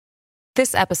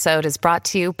This episode is brought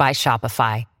to you by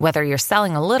Shopify. Whether you're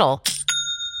selling a little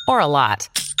or a lot,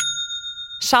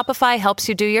 Shopify helps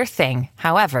you do your thing,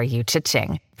 however you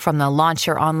cha-ching. From the launch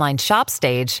your online shop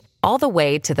stage, all the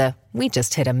way to the we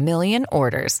just hit 1 million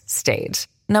orders stage.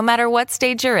 No matter what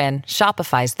stage you're in,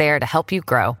 Shopify's there to help you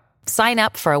grow. Sign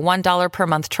up for a $1 per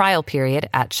month trial period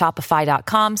at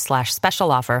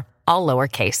shopify.com/special offer, all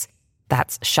lowercase.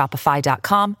 That's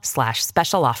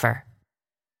shopify.com/special offer.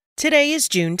 Today is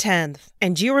June 10th,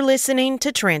 and you are listening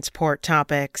to Transport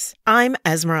Topics. I'm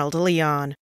Esmeralda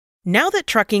Leon. Now that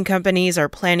trucking companies are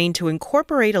planning to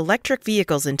incorporate electric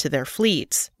vehicles into their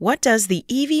fleets, what does the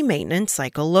EV maintenance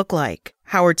cycle look like?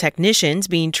 How are technicians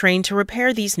being trained to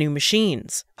repair these new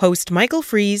machines? Host Michael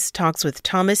Fries talks with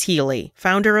Thomas Healy,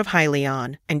 founder of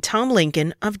Hyliion, and Tom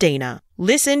Lincoln of Dana.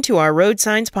 Listen to our Road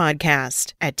Signs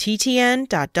podcast at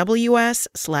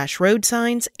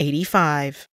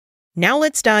ttn.ws/roadsigns85. Now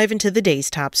let's dive into the day's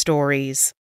top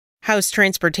stories. House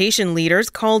transportation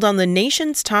leaders called on the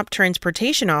nation's top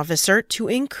transportation officer to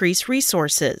increase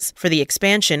resources for the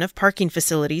expansion of parking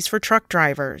facilities for truck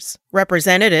drivers.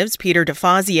 Representatives Peter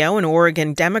DeFazio, an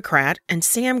Oregon Democrat, and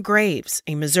Sam Graves,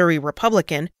 a Missouri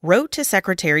Republican, wrote to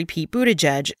Secretary Pete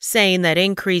Buttigieg saying that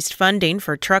increased funding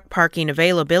for truck parking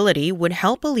availability would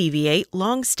help alleviate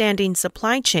long-standing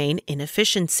supply chain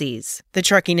inefficiencies. The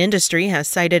trucking industry has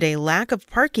cited a lack of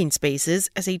parking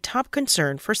spaces as a top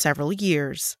concern for several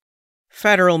years.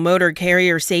 Federal Motor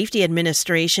Carrier Safety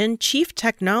Administration Chief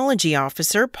Technology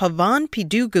Officer Pavan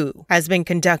Pidugu has been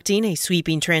conducting a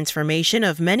sweeping transformation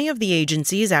of many of the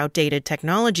agency's outdated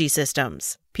technology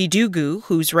systems. Pidugu,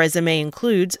 whose resume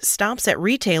includes stops at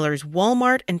retailers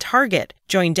Walmart and Target,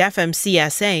 joined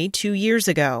FMCSA 2 years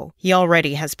ago. He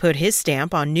already has put his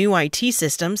stamp on new IT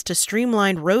systems to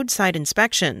streamline roadside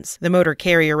inspections, the motor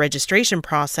carrier registration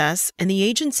process, and the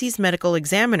agency's medical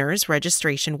examiner's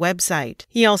registration website.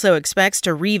 He also expects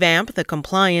to revamp the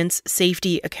compliance,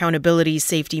 safety, accountability,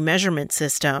 safety measurement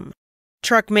system.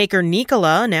 Truck maker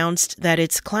Nikola announced that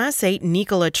its Class 8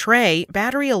 Nikola Tre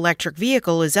battery electric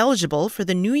vehicle is eligible for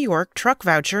the New York Truck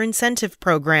Voucher Incentive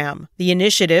Program. The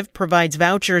initiative provides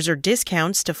vouchers or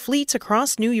discounts to fleets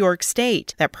across New York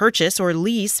State that purchase or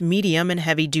lease medium and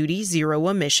heavy-duty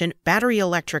zero-emission battery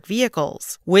electric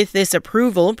vehicles. With this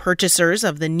approval, purchasers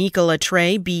of the Nikola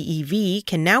Tre BEV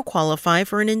can now qualify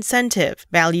for an incentive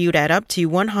valued at up to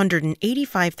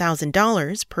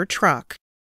 $185,000 per truck.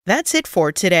 That's it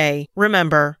for today.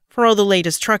 Remember, for all the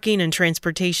latest trucking and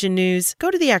transportation news,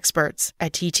 go to the experts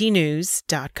at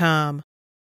ttnews.com.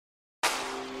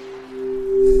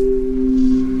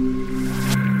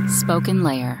 Spoken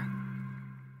Layer.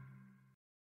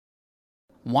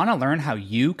 Want to learn how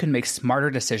you can make smarter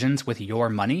decisions with your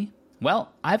money?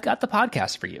 Well, I've got the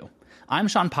podcast for you. I'm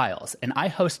Sean Piles, and I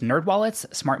host NerdWallet's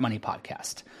Smart Money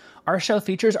Podcast. Our show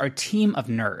features our team of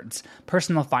nerds,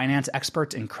 personal finance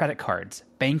experts in credit cards,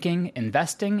 banking,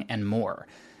 investing, and more.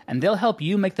 And they'll help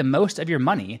you make the most of your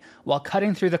money while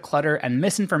cutting through the clutter and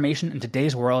misinformation in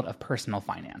today's world of personal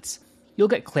finance. You'll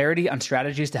get clarity on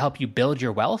strategies to help you build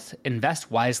your wealth, invest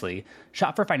wisely,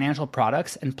 shop for financial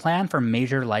products, and plan for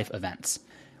major life events.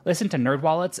 Listen to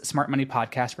NerdWallet's Smart Money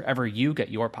Podcast wherever you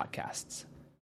get your podcasts.